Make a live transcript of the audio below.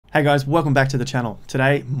Hey guys, welcome back to the channel.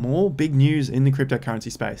 Today, more big news in the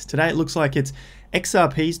cryptocurrency space. Today it looks like it's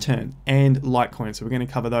XRP's turn and Litecoin. So we're going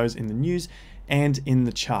to cover those in the news and in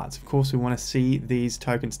the charts. Of course, we want to see these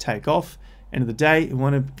tokens take off. End of the day, we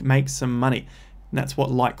want to make some money. And that's what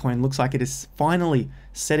Litecoin looks like it is finally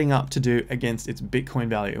setting up to do against its Bitcoin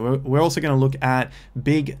value. We're also going to look at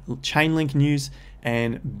big Chainlink news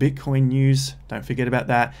and Bitcoin news. Don't forget about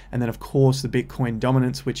that. And then of course the Bitcoin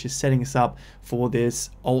dominance, which is setting us up for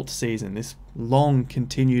this alt season, this long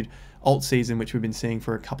continued alt season, which we've been seeing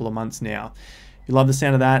for a couple of months now. If you love the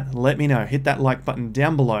sound of that, let me know. Hit that like button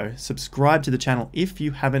down below. Subscribe to the channel if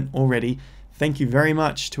you haven't already. Thank you very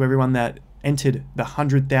much to everyone that entered the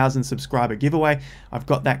 100,000 subscriber giveaway. I've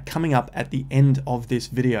got that coming up at the end of this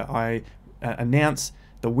video. I announce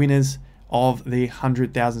the winners of the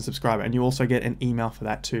 100,000 subscriber, and you also get an email for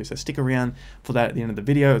that too. So stick around for that at the end of the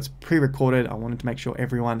video. It's pre-recorded. I wanted to make sure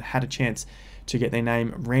everyone had a chance to get their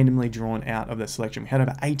name randomly drawn out of the selection. We had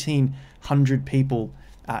over 1,800 people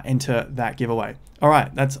enter that giveaway. All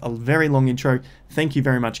right, that's a very long intro. Thank you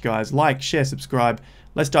very much, guys. Like, share, subscribe.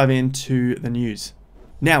 Let's dive into the news.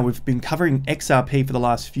 Now, we've been covering XRP for the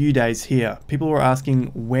last few days here. People were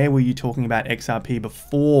asking, where were you talking about XRP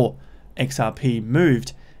before XRP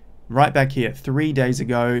moved? Right back here, 3 days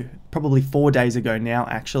ago, probably 4 days ago now,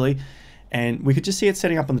 actually. And we could just see it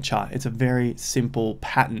setting up on the chart. It's a very simple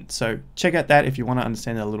pattern. So check out that if you want to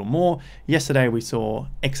understand it a little more. Yesterday, we saw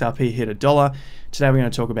XRP hit $1. Today, we're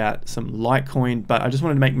going to talk about some Litecoin, but I just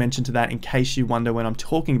wanted to make mention to that in case you wonder when I'm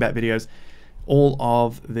talking about videos. All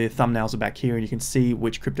of the thumbnails are back here and you can see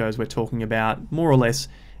which cryptos we're talking about more or less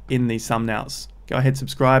in these thumbnails. Go ahead,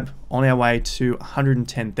 subscribe. On our way to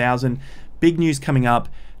 110,000. Big news coming up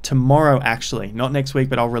tomorrow, actually, not next week,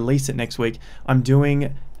 but I'll release it next week. I'm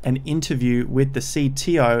doing an interview with the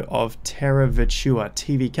CTO of Terra Virtua,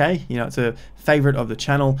 TVK. You know, it's a favorite of the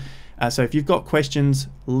channel. So if you've got questions,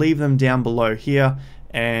 leave them down below here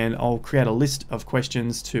and I'll create a list of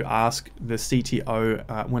questions to ask the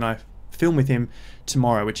CTO when I film with him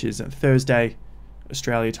tomorrow, which is Thursday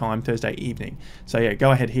Australia time, Thursday evening. So yeah,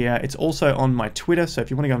 go ahead here. It's also on my Twitter, so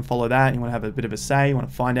if you want to go and follow that, you want to have a bit of a say, you want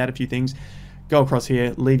to find out a few things, go across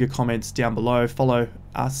here, leave your comments down below, follow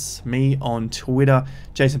me on Twitter,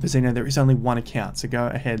 Jason Pizzino. There is only one account, so go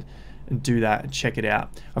ahead and do that and check it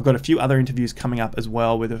out. I've got a few other interviews coming up as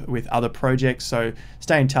well with other projects, so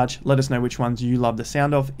stay in touch. Let us know which ones you love the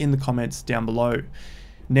sound of in the comments down below.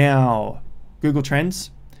 Now, Google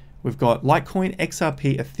Trends. We've got Litecoin,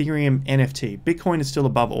 XRP, Ethereum, NFT. Bitcoin is still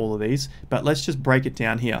above all of these, but let's just break it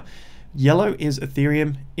down here. Yellow is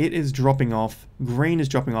Ethereum. It is dropping off. Green is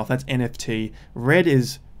dropping off. That's NFT. Red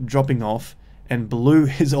is dropping off. And blue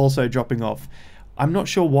is also dropping off. I'm not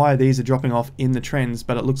sure why these are dropping off in the trends,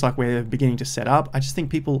 but it looks like we're beginning to set up. I just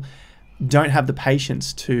think people don't have the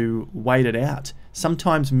patience to wait it out.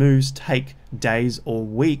 Sometimes moves take days or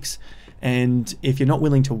weeks. And if you're not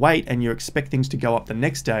willing to wait and you expect things to go up the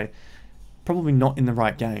next day, probably not in the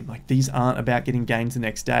right game. Like, these aren't about getting gains the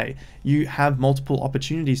next day. You have multiple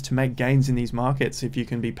opportunities to make gains in these markets if you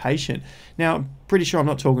can be patient. Now, pretty sure I'm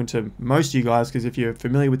not talking to most of you guys, because if you're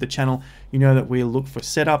familiar with the channel, you know that we look for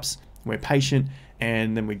setups, we're patient,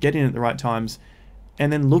 and then we get in at the right times,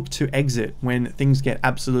 and then look to exit when things get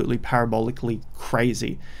absolutely parabolically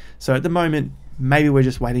crazy. So at the moment, maybe we're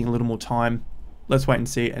just waiting a little more time. Let's wait and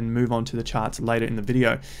see and move on to the charts later in the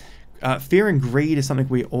video. Fear and greed is something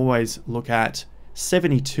we always look at.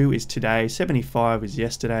 72 is today, 75 is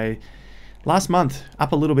yesterday. Last month,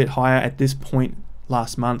 up a little bit higher at this point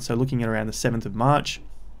last month, so looking at around the 7th of March.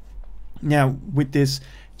 Now, with this,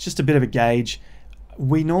 it's just a bit of a gauge.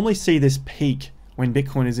 We normally see this peak when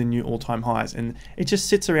Bitcoin is in new all-time highs, and it just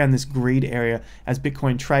sits around this greed area as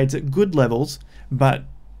Bitcoin trades at good levels, but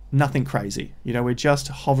nothing crazy. You know, we're just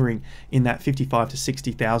hovering in that $55,000 to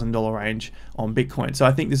 $60,000 range on Bitcoin. So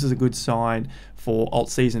I think this is a good sign for alt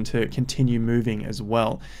season to continue moving as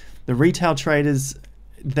well. The retail traders,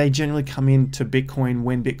 they generally come into Bitcoin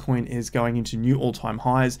when Bitcoin is going into new all-time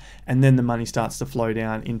highs, and then the money starts to flow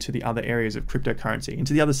down into the other areas of cryptocurrency,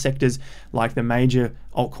 into the other sectors like the major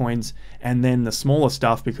altcoins, and then the smaller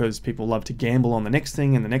stuff, because people love to gamble on the next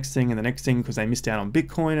thing and the next thing and the next thing, because they missed out on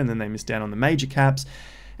Bitcoin, and then they missed out on the major caps.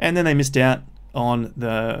 And then they missed out on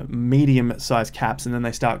the medium-sized caps, and then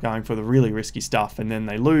they start going for the really risky stuff, and then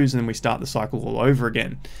they lose, and then we start the cycle all over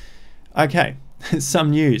again. Okay, some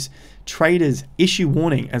news. Traders issue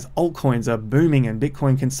warning as altcoins are booming and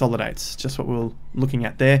Bitcoin consolidates. Just what we're looking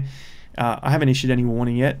at there. I haven't issued any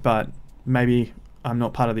warning yet, but maybe I'm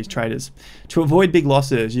not part of these traders. To avoid big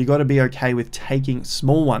losses, you got to be okay with taking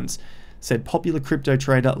small ones, said popular crypto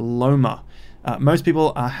trader Loma. Most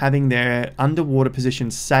people are having their underwater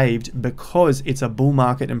positions saved because it's a bull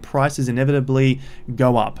market and prices inevitably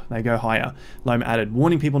go up. They go higher. Loam added,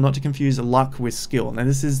 warning people not to confuse luck with skill. Now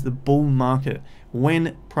this is the bull market.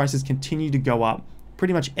 When prices continue to go up,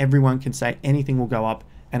 pretty much everyone can say anything will go up,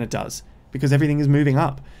 and it does, because everything is moving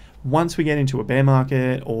up. Once we get into a bear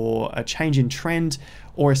market or a change in trend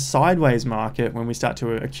or a sideways market, when we start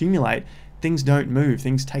to accumulate, things don't move.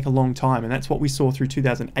 Things take a long time, and that's what we saw through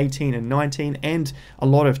 2018 and 19 and a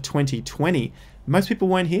lot of 2020. Most people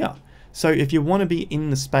weren't here. So if you want to be in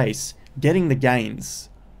the space, getting the gains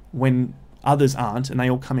when others aren't and they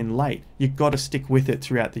all come in late, you've got to stick with it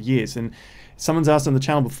throughout the years. And someone's asked on the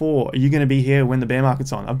channel before, are you going to be here when the bear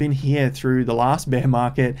market's on? I've been here through the last bear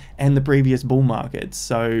market and the previous bull market.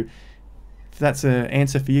 So if that's an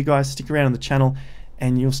answer for you guys, stick around on the channel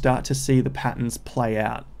and you'll start to see the patterns play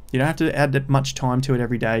out. You don't have to add much time to it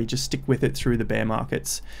every day. Just stick with it through the bear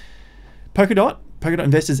markets. Polkadot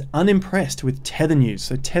investors unimpressed with Tether news.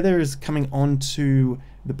 So Tether is coming onto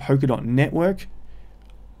the Polkadot network.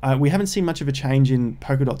 We haven't seen much of a change in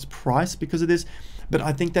Polkadot's price because of this, but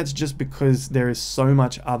I think that's just because there is so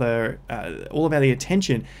much other, all of the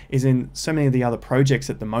attention is in so many of the other projects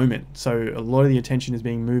at the moment. So a lot of the attention is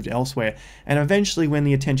being moved elsewhere. And eventually when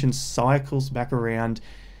the attention cycles back around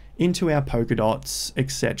into our Polkadots,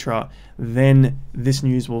 etc., then this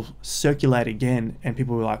news will circulate again and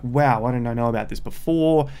people will be like, wow, why didn't I know about this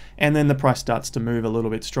before? And then the price starts to move a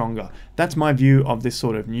little bit stronger. That's my view of this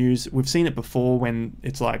sort of news. We've seen it before when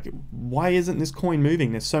it's like, why isn't this coin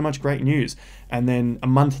moving? There's so much great news. And then a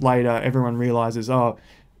month later, everyone realizes, oh,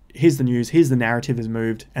 here's the news, here's the narrative has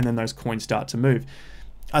moved, and then those coins start to move.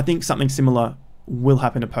 I think something similar will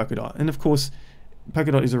happen to Polkadot. And of course,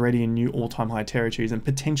 Polkadot is already in new all-time high territories, and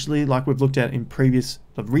potentially, like we've looked at in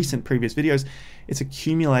recent previous videos, it's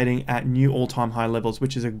accumulating at new all-time high levels,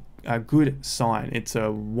 which is a good sign. It's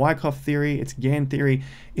a Wyckoff theory, it's Gann theory.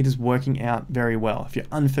 It is working out very well. If you're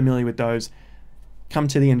unfamiliar with those, come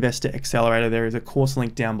to the Investor Accelerator. There is a course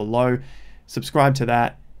link down below. Subscribe to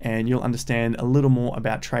that, and you'll understand a little more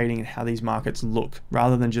about trading and how these markets look,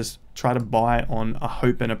 rather than just try to buy on a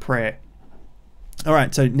hope and a prayer. All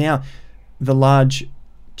right, so now the large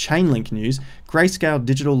Chainlink news. Grayscale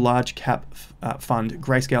Digital Large Cap Fund,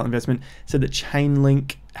 Grayscale Investment, said that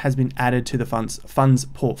Chainlink has been added to the fund's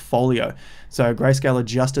portfolio. So Grayscale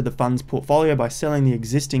adjusted the fund's portfolio by selling the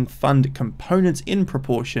existing fund components in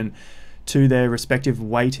proportion to their respective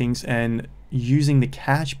weightings and using the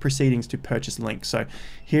cash proceedings to purchase Link. So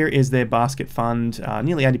here is their basket fund,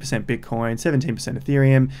 nearly 80% Bitcoin, 17%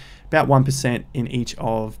 Ethereum, about 1% in each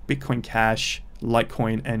of Bitcoin Cash,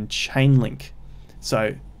 Litecoin, and Chainlink.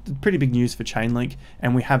 So pretty big news for Chainlink,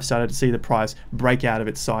 and we have started to see the price break out of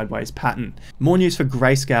its sideways pattern. More news for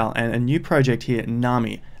Grayscale and a new project here,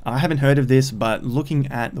 Nami. I haven't heard of this, but looking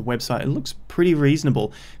at the website, it looks pretty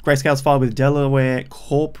reasonable. Grayscale's filed with Delaware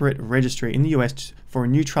Corporate Registry in the US for a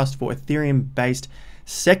new trust for Ethereum-based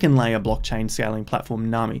second layer blockchain scaling platform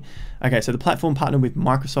Nami. Okay, so the platform partnered with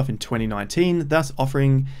Microsoft in 2019, thus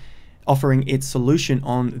offering its solution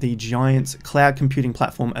on the giant's cloud computing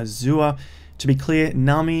platform Azure. To be clear,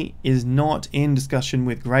 Nami is not in discussion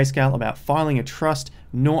with Grayscale about filing a trust,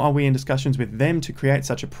 nor are we in discussions with them to create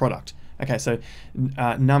such a product. Okay, so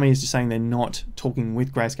Nami is just saying they're not talking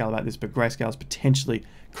with Grayscale about this, but Grayscale is potentially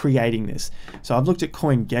creating this. So I've looked at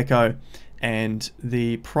CoinGecko, and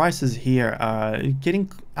the prices here are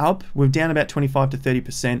getting up. We're down about 25 to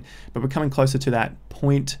 30%, but we're coming closer to that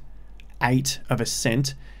 0.8 of a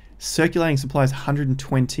cent. Circulating supply is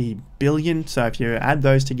 120 billion. So if you add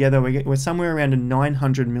those together, we're somewhere around a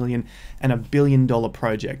 900 million and $1 billion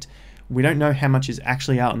project. We don't know how much is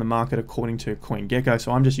actually out in the market according to CoinGecko,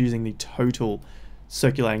 so I'm just using the total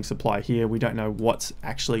circulating supply here. We don't know what's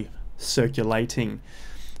actually circulating.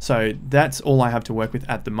 So that's all I have to work with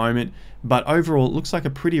at the moment. But overall, it looks like a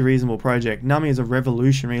pretty reasonable project. Nami is a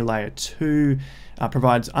revolutionary layer 2,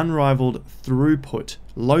 provides unrivaled throughput,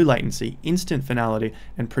 low latency, instant finality,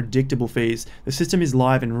 and predictable fees. The system is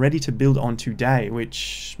live and ready to build on today,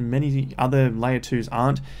 which many other layer 2s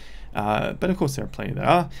aren't. But of course there are plenty that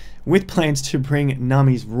are, with plans to bring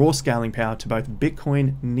Nami's raw scaling power to both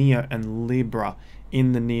Bitcoin, Neo, and Libra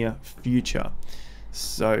in the near future.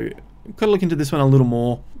 So got to look into this one a little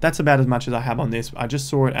more. That's about as much as I have on this. I just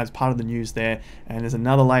saw it as part of the news there, and there's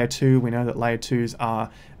another layer 2. We know that layer 2s are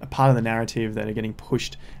a part of the narrative that are getting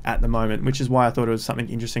pushed at the moment, which is why I thought it was something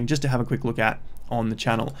interesting just to have a quick look at on the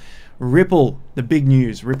channel. Ripple, the big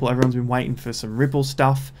news. Ripple, everyone's been waiting for some Ripple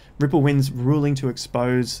stuff. Ripple wins ruling to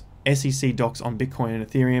expose SEC docs on Bitcoin and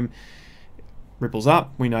Ethereum. Ripple's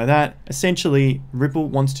up, we know that. Essentially, Ripple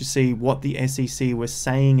wants to see what the SEC was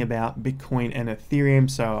saying about Bitcoin and Ethereum,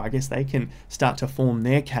 so I guess they can start to form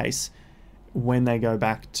their case when they go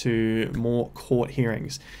back to more court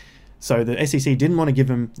hearings. So the SEC didn't want to give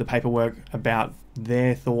them the paperwork about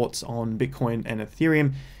their thoughts on Bitcoin and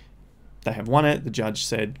Ethereum. They have won it. The judge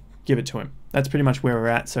said, give it to him. That's pretty much where we're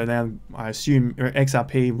at. So now I assume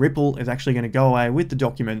XRP, Ripple, is actually going to go away with the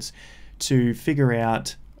documents to figure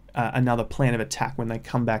out another plan of attack when they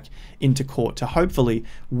come back into court to hopefully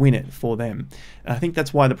win it for them. And I think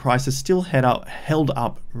that's why the price is still held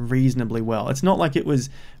up reasonably well. It's not like it was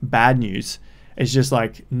bad news. It's just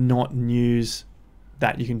like not news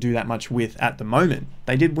that you can do that much with at the moment.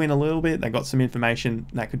 They did win a little bit. They got some information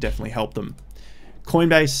that could definitely help them.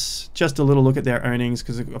 Coinbase, just a little look at their earnings,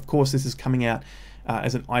 because of course this is coming out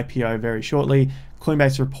as an IPO very shortly.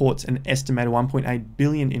 Coinbase reports an estimated 1.8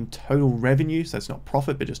 billion in total revenue, so it's not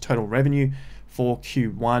profit but just total revenue for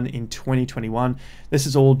Q1 in 2021. This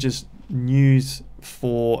is all just news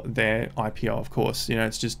for their IPO, of course. You know,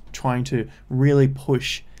 it's just trying to really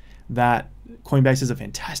push that Coinbase is a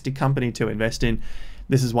fantastic company to invest in.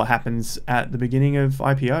 This is what happens at the beginning of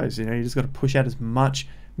IPOs. You know, you just got to push out as much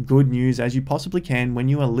good news as you possibly can when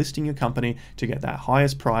you are listing your company to get that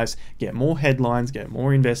highest price, get more headlines, get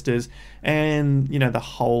more investors, and you know, the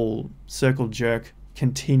whole circle jerk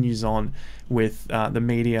continues on with the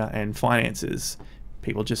media and finances.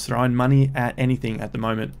 People just throwing money at anything at the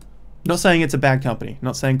moment. Not saying it's a bad company,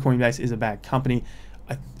 not saying Coinbase is a bad company.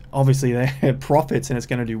 Obviously they have profits and it's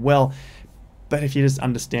going to do well, but if you just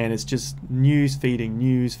understand, it's just news feeding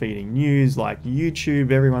news, like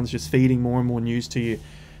YouTube. Everyone's just feeding more and more news to you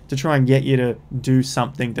to try and get you to do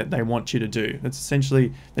something that they want you to do. That's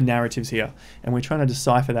essentially the narratives here. And we're trying to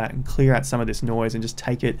decipher that and clear out some of this noise and just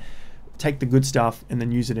take the good stuff and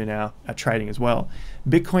then use it in our trading as well.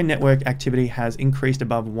 Bitcoin network activity has increased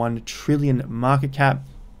above 1 trillion market cap.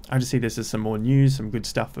 I just see this as some more news, some good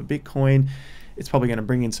stuff for Bitcoin. It's probably going to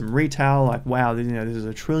bring in some retail, like, wow, you know, this is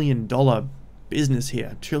 $1 trillion business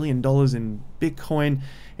here, $1 trillion in Bitcoin.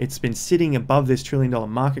 It's been sitting above this $1 trillion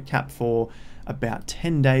market cap for about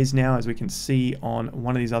 10 days now, as we can see on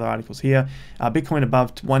one of these other articles here. Bitcoin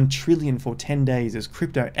above 1 trillion for 10 days as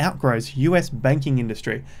crypto outgrows US banking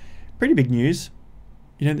industry. Pretty big news.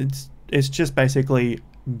 You know, it's just basically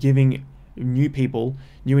giving new people,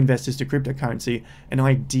 new investors to cryptocurrency, an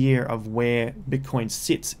idea of where Bitcoin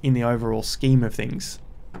sits in the overall scheme of things.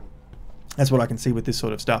 That's what I can see with this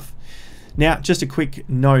sort of stuff. Now, just a quick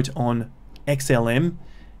note on XLM.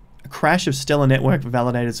 A crash of Stellar network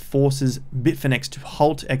validators forces Bitfinex to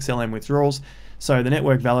halt XLM withdrawals. So the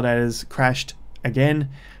network validators crashed again.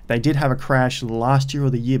 They did have a crash last year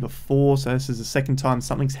or the year before, so this is the second time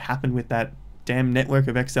something's happened with that damn network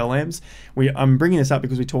of XLMs. I'm bringing this up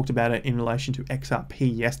because we talked about it in relation to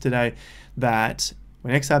XRP yesterday, that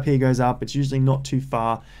when XRP goes up, it's usually not too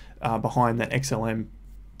far behind that XLM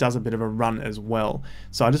does a bit of a run as well.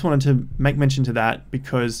 So I just wanted to make mention to that,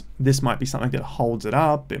 because this might be something that holds it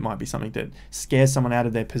up. It might be something that scares someone out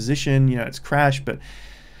of their position. You know, it's crashed, but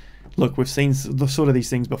look, we've seen sort of these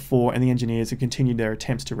things before, and the engineers have continued their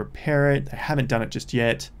attempts to repair it. They haven't done it just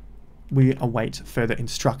yet. We await further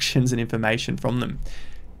instructions and information from them.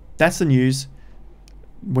 That's the news.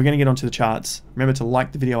 We're going to get onto the charts. Remember to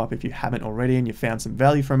like the video up if you haven't already and you found some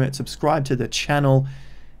value from it. Subscribe to the channel.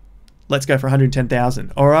 Let's go for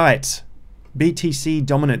 110,000. All right. BTC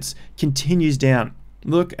dominance continues down.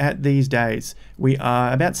 Look at these days. We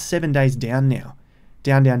are about 7 days down now.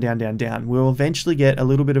 Down, down, down, down, down. We'll eventually get a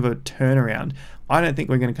little bit of a turnaround. I don't think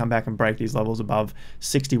we're going to come back and break these levels above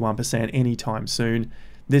 61% anytime soon.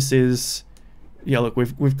 This is, yeah, look,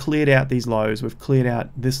 we've cleared out these lows. We've cleared out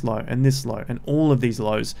this low and all of these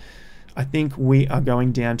lows. I think we are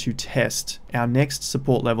going down to test our next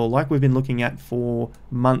support level, like we've been looking at for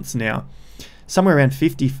months now. Somewhere around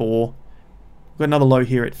 54. We've got another low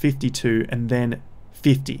here at 52 and then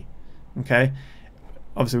 50. Okay.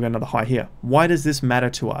 Obviously, we've got another high here. Why does this matter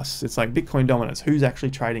to us? It's like Bitcoin dominance. Who's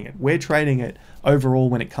actually trading it? We're trading it overall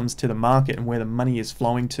when it comes to the market and where the money is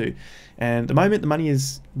flowing to. And at the moment, the money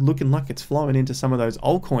is looking like it's flowing into some of those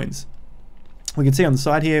altcoins. We can see on the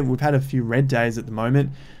side here, we've had a few red days at the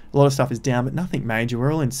moment. A lot of stuff is down, but nothing major.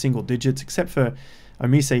 We're all in single digits, except for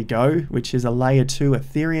Omise Go, which is a layer 2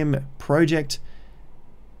 Ethereum project.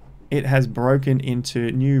 It has broken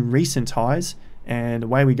into new recent highs, and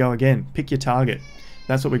away we go again. Pick your target.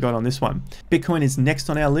 That's what we got on this one. Bitcoin is next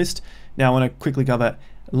on our list. Now I want to quickly cover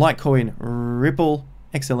Litecoin, Ripple,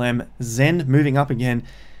 XLM, Zen moving up again.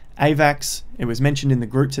 AVAX, it was mentioned in the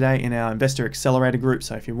group today in our Investor Accelerator group.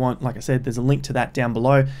 So if you want, like I said, there's a link to that down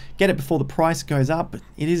below. Get it before the price goes up.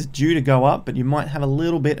 It is due to go up, but you might have a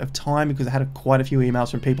little bit of time because I had quite a few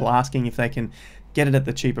emails from people asking if they can get it at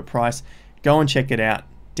the cheaper price. Go and check it out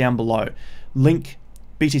down below. Link,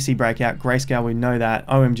 BTC breakout, Grayscale, we know that.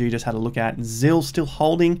 OMG just had a look at. ZIL still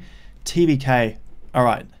holding. TVK, all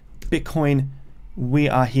right. Bitcoin, we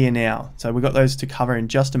are here now. So we've got those to cover in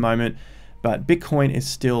just a moment. But Bitcoin is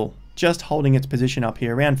still just holding its position up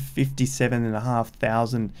here around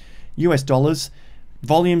 57,500 US dollars.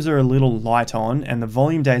 Volumes are a little light on, and the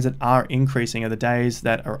volume days that are increasing are the days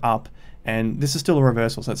that are up. And this is still a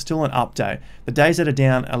reversal, so it's still an up day. The days that are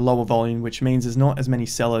down are lower volume, which means there's not as many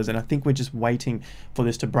sellers, and I think we're just waiting for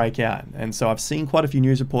this to break out. And so I've seen quite a few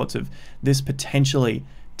news reports of this potentially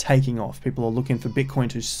taking off. People are looking for Bitcoin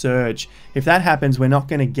to surge. If that happens, we're not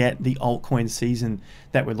going to get the altcoin season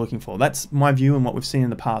that we're looking for. That's my view and what we've seen in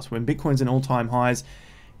the past. When Bitcoin's in all-time highs,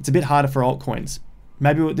 it's a bit harder for altcoins.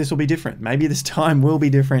 Maybe this will be different. Maybe this time will be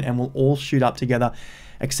different and we'll all shoot up together,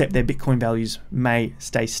 except their Bitcoin values may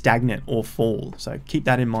stay stagnant or fall. So keep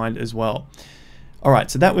that in mind as well. All right,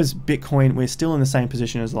 so that was Bitcoin. We're still in the same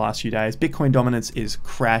position as the last few days. Bitcoin dominance is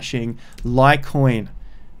crashing. Litecoin,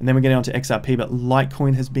 and then we're getting on to XRP, but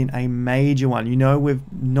Litecoin has been a major one. You know, we've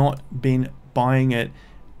not been buying it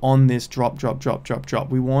on this drop.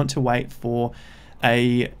 We want to wait for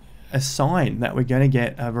a sign that we're going to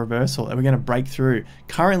get a reversal, that we're going to break through.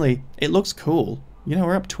 Currently, it looks cool. You know,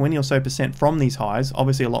 we're up 20 or so % from these highs,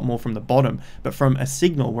 obviously a lot more from the bottom, but from a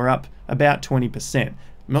signal, we're up about 20%. I'm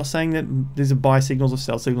not saying that these are buy signals or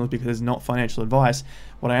sell signals because it's not financial advice.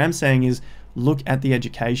 What I am saying is look at the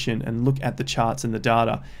education and look at the charts and the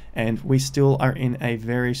data, and we still are in a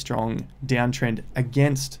very strong downtrend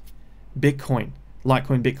against Bitcoin,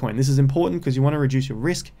 Litecoin, Bitcoin. This is important because you want to reduce your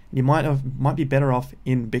risk. You might be better off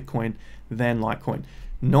in Bitcoin than Litecoin.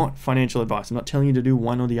 Not financial advice. I'm not telling you to do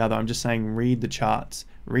one or the other. I'm just saying read the charts.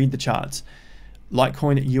 Read the charts.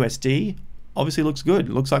 Litecoin USD obviously looks good.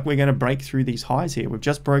 It looks like we're going to break through these highs here. We've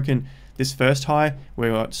just broken this first high.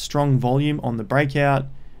 We've got strong volume on the breakout.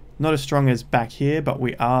 Not as strong as back here, but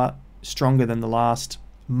we are stronger than the last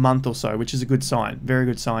month or so, which is a good sign. Very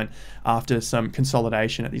good sign after some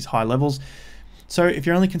consolidation at these high levels. So if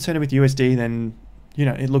you're only concerned with USD, then you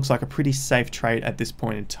know it looks like a pretty safe trade at this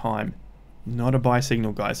point in time. Not a buy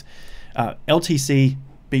signal, guys. LTC,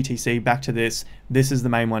 BTC, back to this. This is the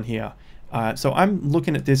main one here. So I'm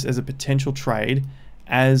looking at this as a potential trade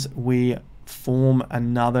as we form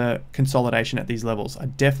another consolidation at these levels. I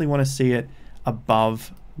definitely want to see it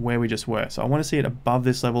above where we just were. So I want to see it above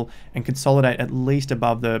this level and consolidate at least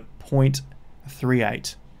above the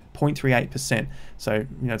 0.38%. So you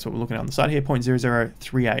know, that's what we're looking at on the side here,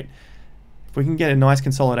 0.0038. If we can get a nice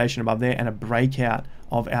consolidation above there and a breakout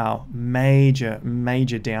of our major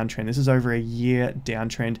downtrend. This is over a year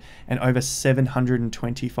downtrend and over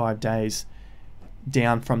 725 days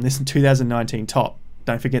down from this 2019 top.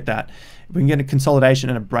 Don't forget that. If we can get a consolidation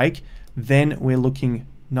and a break, then we're looking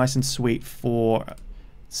nice and sweet for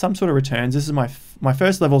some sort of returns. This is my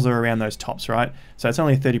first levels are around those tops, right? So it's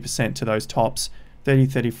only 30% to those tops,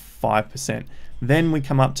 35%. Then we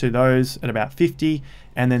come up to those at about 50,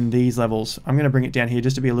 and then these levels, I'm going to bring it down here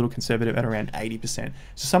just to be a little conservative at around 80%.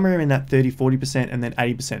 So somewhere in that 30, 40%, and then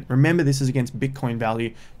 80%. Remember, this is against Bitcoin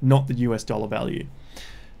value, not the US dollar value.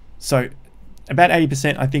 So about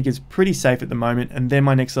 80% I think is pretty safe at the moment. And then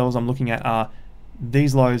my next levels I'm looking at are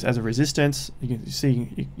these lows as a resistance. You can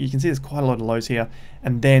see there's quite a lot of lows here.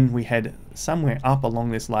 And then we head somewhere up along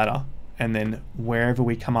this ladder, and then wherever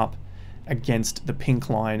we come up against the pink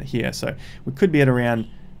line here. So we could be at around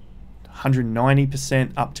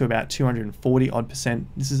 190% up to about 240 odd %.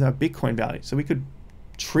 This is our Bitcoin value. So we could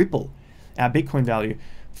triple our Bitcoin value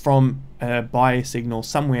from a buy signal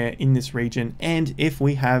somewhere in this region. And if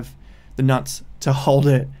we have the nuts to hold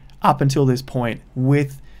it up until this point,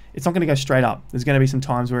 it's not going to go straight up. There's going to be some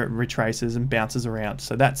times where it retraces and bounces around.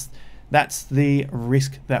 So that's the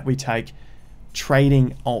risk that we take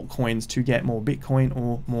trading altcoins to get more Bitcoin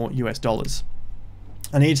or more US dollars.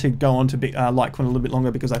 I need to go on to Litecoin a little bit longer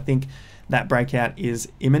because I think that breakout is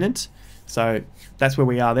imminent. So that's where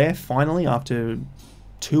we are there finally after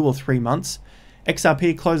 2 or 3 months.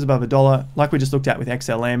 XRP closed above $1, like we just looked at with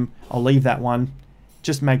XLM. I'll leave that one.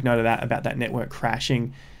 Just make note of that, about that network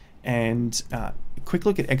crashing. And a quick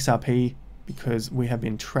look at XRP because we have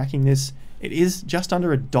been tracking this. It is just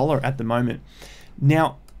under $1 at the moment.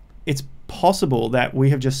 Now, it's possible that we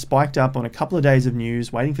have just spiked up on a couple of days of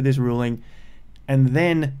news waiting for this ruling, and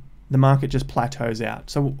then the market just plateaus out.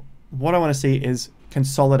 So what I want to see is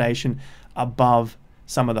consolidation above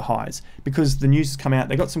some of the highs because the news has come out.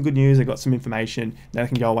 They got some good news, they got some information. Now they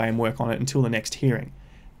can go away and work on it until the next hearing.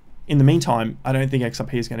 In the meantime, I don't think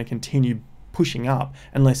XRP is going to continue pushing up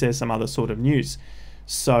unless there's some other sort of news.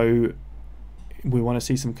 So we want to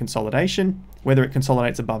see some consolidation. Whether it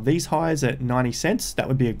consolidates above these highs at 90 cents, that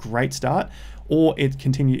would be a great start, or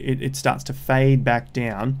it starts to fade back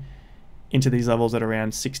down into these levels at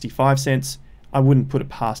around 65 cents. I wouldn't put it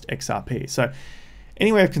past XRP. So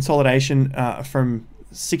anywhere of consolidation from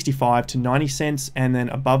 65 to 90 cents and then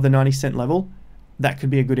above the 90 cent level, that could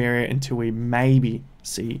be a good area until we maybe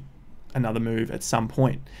see another move at some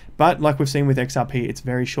point. But like we've seen with XRP, it's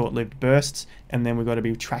very short-lived bursts, and then we've got to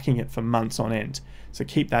be tracking it for months on end. So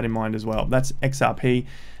keep that in mind as well. That's XRP.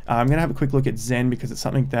 I'm going to have a quick look at Zen because it's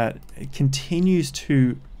something that continues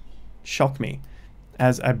to shock me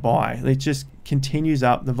as a buy. It just continues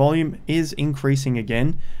up. The volume is increasing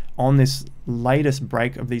again on this latest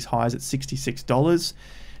break of these highs at $66.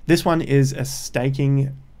 This one is a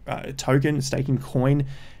staking token, staking coin.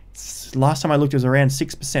 Last time I looked, it was around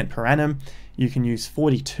 6% per annum. You can use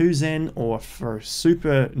 42 Zen, or for a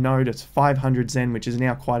super node, it's 500 Zen, which is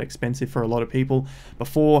now quite expensive for a lot of people.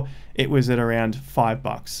 Before, it was at around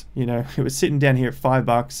 $5. You know, it was sitting down here at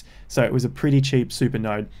 $5, so it was a pretty cheap super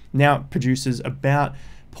node. Now it produces about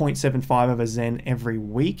 0.75 of a Zen every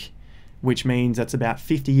week, which means that's about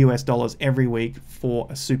 $50 US every week for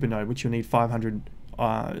a super node, which you'll need 500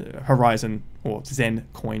 Horizon or Zen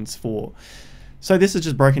coins for. So this is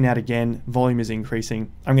just broken out again. Volume is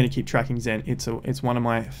increasing. I'm going to keep tracking Zen. It's one of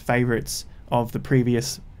my favorites of the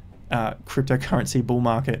previous cryptocurrency bull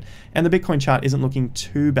market. And the Bitcoin chart isn't looking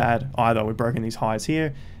too bad either. We've broken these highs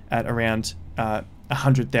here at around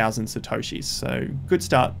 100,000 Satoshis. So good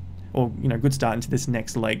start, or good start into this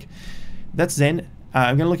next leg. That's Zen.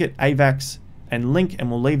 I'm going to look at AVAX and Link, and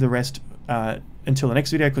we'll leave the rest until the next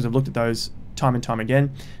video because I've looked at those time and time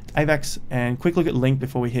again. AVAX, and quick look at Link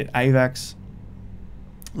before we hit AVAX.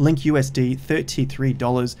 Link USD,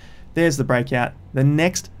 $33. There's the breakout. The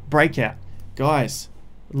next breakout. Guys,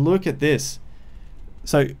 look at this.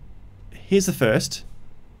 So here's the first.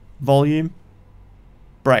 Volume,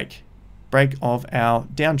 break. Break of our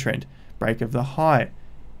downtrend. Break of the high.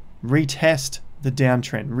 Retest the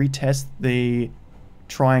downtrend. Retest the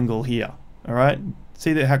triangle here. All right?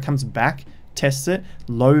 See that how it comes back, tests it,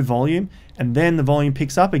 low volume, and then the volume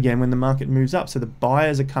picks up again when the market moves up. So the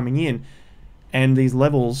buyers are coming in. And these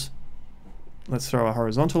levels, let's throw a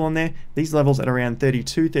horizontal on there, these levels at around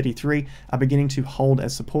 32, 33 are beginning to hold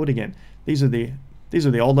as support again. These are the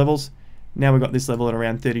old levels. Now we've got this level at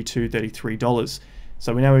around $32, $33.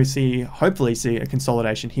 So we now hopefully see a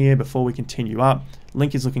consolidation here before we continue up.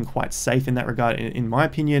 Link is looking quite safe in that regard, in my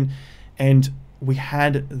opinion. And we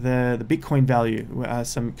had the Bitcoin value,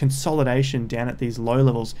 some consolidation down at these low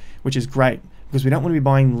levels, which is great. Because we don't want to be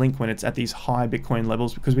buying Link when it's at these high Bitcoin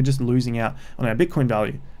levels because we're just losing out on our Bitcoin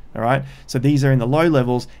value, all right? So these are in the low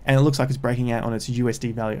levels, and it looks like it's breaking out on its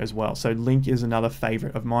USD value as well. So Link is another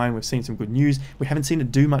favorite of mine. We've seen some good news. We haven't seen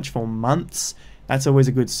it do much for months. That's always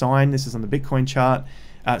a good sign. This is on the Bitcoin chart.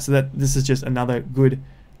 So that this is just another good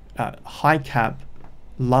high cap,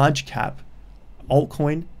 large cap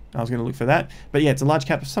altcoin. I was going to look for that. But yeah, it's a large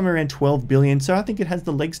cap of somewhere around 12 billion. So I think it has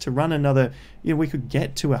the legs to run another, we could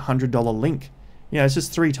get to $100 Link. It's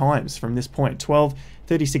just 3 times from this point. 12,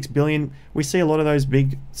 36 billion. We see a lot of those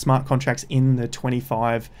big smart contracts in the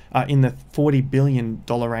in the $40 billion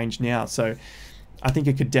range now. So I think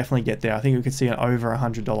it could definitely get there. I think we could see an over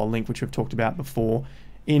 $100 Link, which we've talked about before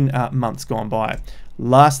in months gone by.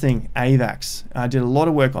 Last thing, AVAX. I did a lot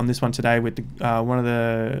of work on this one today with one of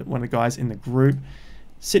the guys in the group,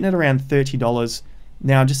 sitting at around $30.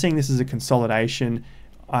 Now, just seeing this as a consolidation.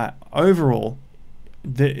 Overall,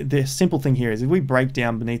 the simple thing here is if we break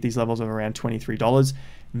down beneath these levels of around $23,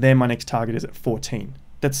 then my next target is at 14.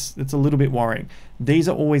 That's a little bit worrying. These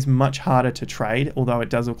are always much harder to trade, although it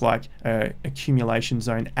does look like an accumulation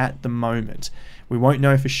zone at the moment. We won't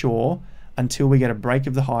know for sure until we get a break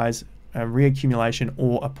of the highs, a reaccumulation,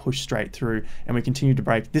 or a push straight through, and we continue to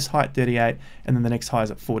break this high at 38 and then the next high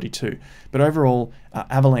is at 42. But overall,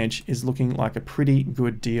 Avalanche is looking like a pretty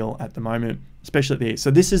good deal at the moment, especially there.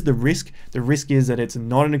 So this is the risk. The risk is that it's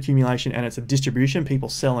not an accumulation and it's a distribution, people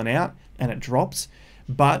selling out and it drops.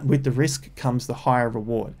 But with the risk comes the higher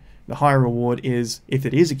reward. The higher reward is if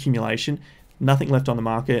it is accumulation, nothing left on the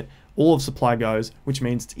market, all of supply goes, which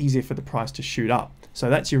means it's easier for the price to shoot up. So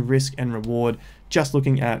that's your risk and reward, just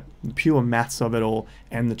looking at the pure maths of it all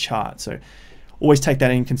and the chart. So always take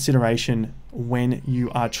that in consideration when you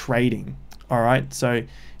are trading. All right, so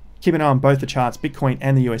Keep an eye on both the charts, Bitcoin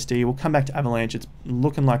and the USD. We'll come back to Avalanche. It's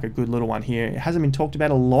looking like a good little one here. It hasn't been talked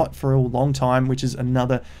about a lot for a long time, which is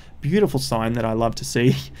another beautiful sign that I love to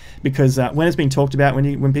see, because when it's being talked about,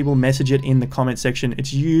 when people message it in the comment section,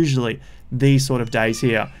 it's usually these sort of days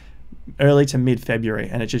here, early to mid-February,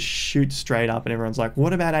 and it just shoots straight up and everyone's like,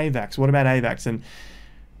 what about AVAX? What about AVAX? And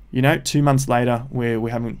you know, 2 months later,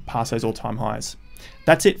 we haven't passed those all-time highs.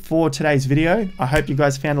 That's it for today's video. I hope you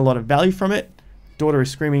guys found a lot of value from it. Daughter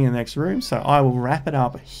is screaming in the next room, so I will wrap it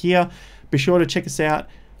up here. Be sure to check us out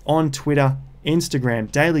on Twitter,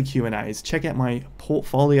 Instagram, daily Q&As. Check out my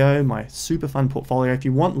portfolio, my super fun portfolio. If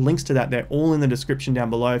you want links to that, they're all in the description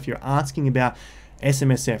down below. If you're asking about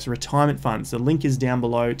SMSFs, retirement funds, the link is down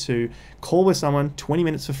below to call with someone, 20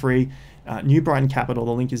 minutes for free. New Brighton Capital,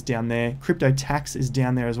 the link is down there. Crypto Tax is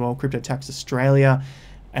down there as well, Crypto Tax Australia,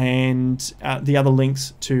 and the other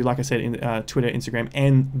links to, like I said, in Twitter, Instagram,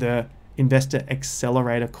 and the Investor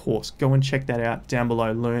Accelerator course. Go and check that out down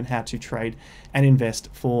below. Learn how to trade and invest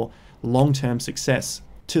for long-term success.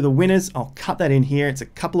 To the winners, I'll cut that in here. It's a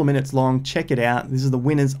couple of minutes long. Check it out. This is the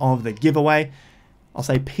winners of the giveaway. I'll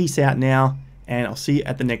say peace out now, and I'll see you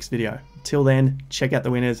at the next video. Till then, check out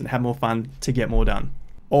the winners and have more fun to get more done.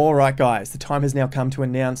 All right, guys, the time has now come to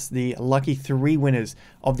announce the lucky 3 winners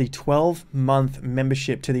of the 12-month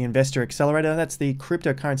membership to the Investor Accelerator. That's the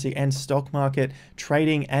cryptocurrency and stock market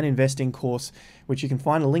trading and investing course, which you can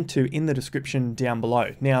find a link to in the description down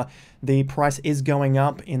below. Now, the price is going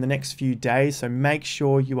up in the next few days, so make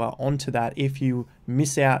sure you are onto that if you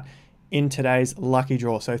miss out in today's lucky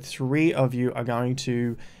draw. So 3 of you are going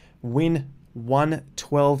to win one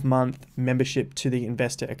 12-month membership to the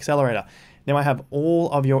Investor Accelerator. Now I have all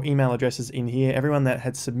of your email addresses in here. Everyone that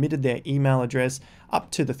had submitted their email address up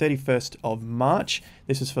to the 31st of March.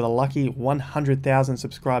 This is for the lucky 100,000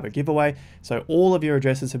 subscriber giveaway. So all of your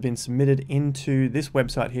addresses have been submitted into this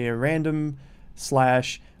website here,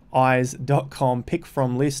 random/eyes.com, pick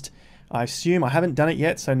from list. I assume I haven't done it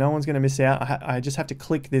yet, so no one's going to miss out. I just have to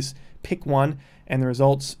click this pick one and the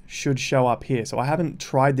results should show up here. So I haven't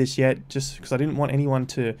tried this yet just because I didn't want anyone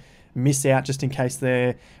to miss out just in case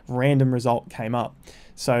their random result came up.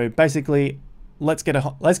 So basically, let's get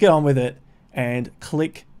on with it and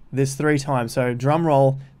click this 3 times. So drum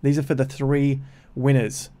roll, these are for the 3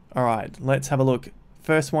 winners. All right, let's have a look.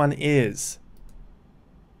 First one is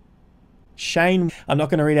Shane. I'm not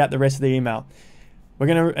going to read out the rest of the email. We're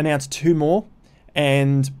going to announce 2 more.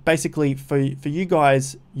 And basically for you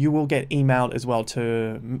guys, you will get emailed as well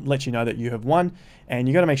to let you know that you have won, and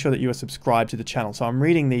you got to make sure that you are subscribed to the channel. So I'm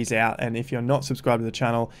reading these out, and if you're not subscribed to the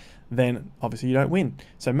channel, then obviously you don't win.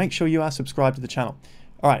 So make sure you are subscribed to the channel.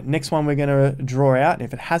 All right, next one we're going to draw out. And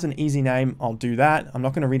if it has an easy name, I'll do that. I'm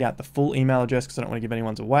not going to read out the full email address because I don't want to give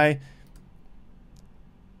anyone's away.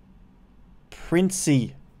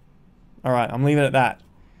 Princey. All right, I'm leaving it at that.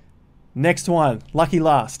 Next one, lucky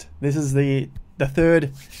last. This is the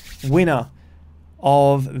 3rd winner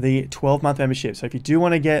of the 12-month membership. So if you do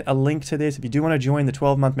want to get a link to this, if you do want to join the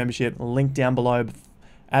 12-month membership, link down below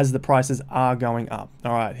as the prices are going up.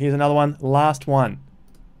 All right, here's another one. Last one.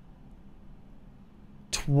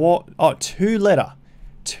 2-letter.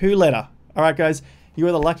 All right, guys, you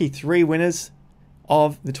are the lucky 3 winners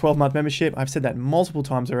of the 12-month membership. I've said that multiple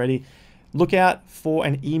times already. Look out for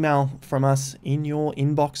an email from us in your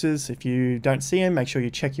inboxes. If you don't see them, make sure you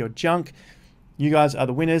check your junk. You guys are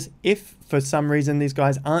the winners. If for some reason these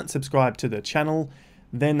guys aren't subscribed to the channel,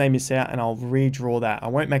 then they miss out, and I'll redraw that. I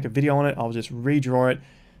won't make a video on it. I'll just redraw it.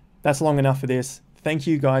 That's long enough for this. Thank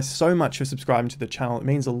you guys so much for subscribing to the channel. It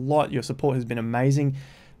means a lot. Your support has been amazing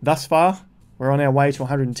thus far. We're on our way to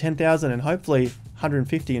 110,000 and hopefully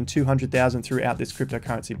 150 and 200,000 throughout this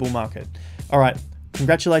cryptocurrency bull market. All right.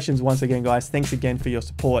 Congratulations once again, guys. Thanks again for your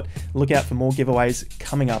support. Look out for more giveaways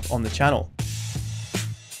coming up on the channel.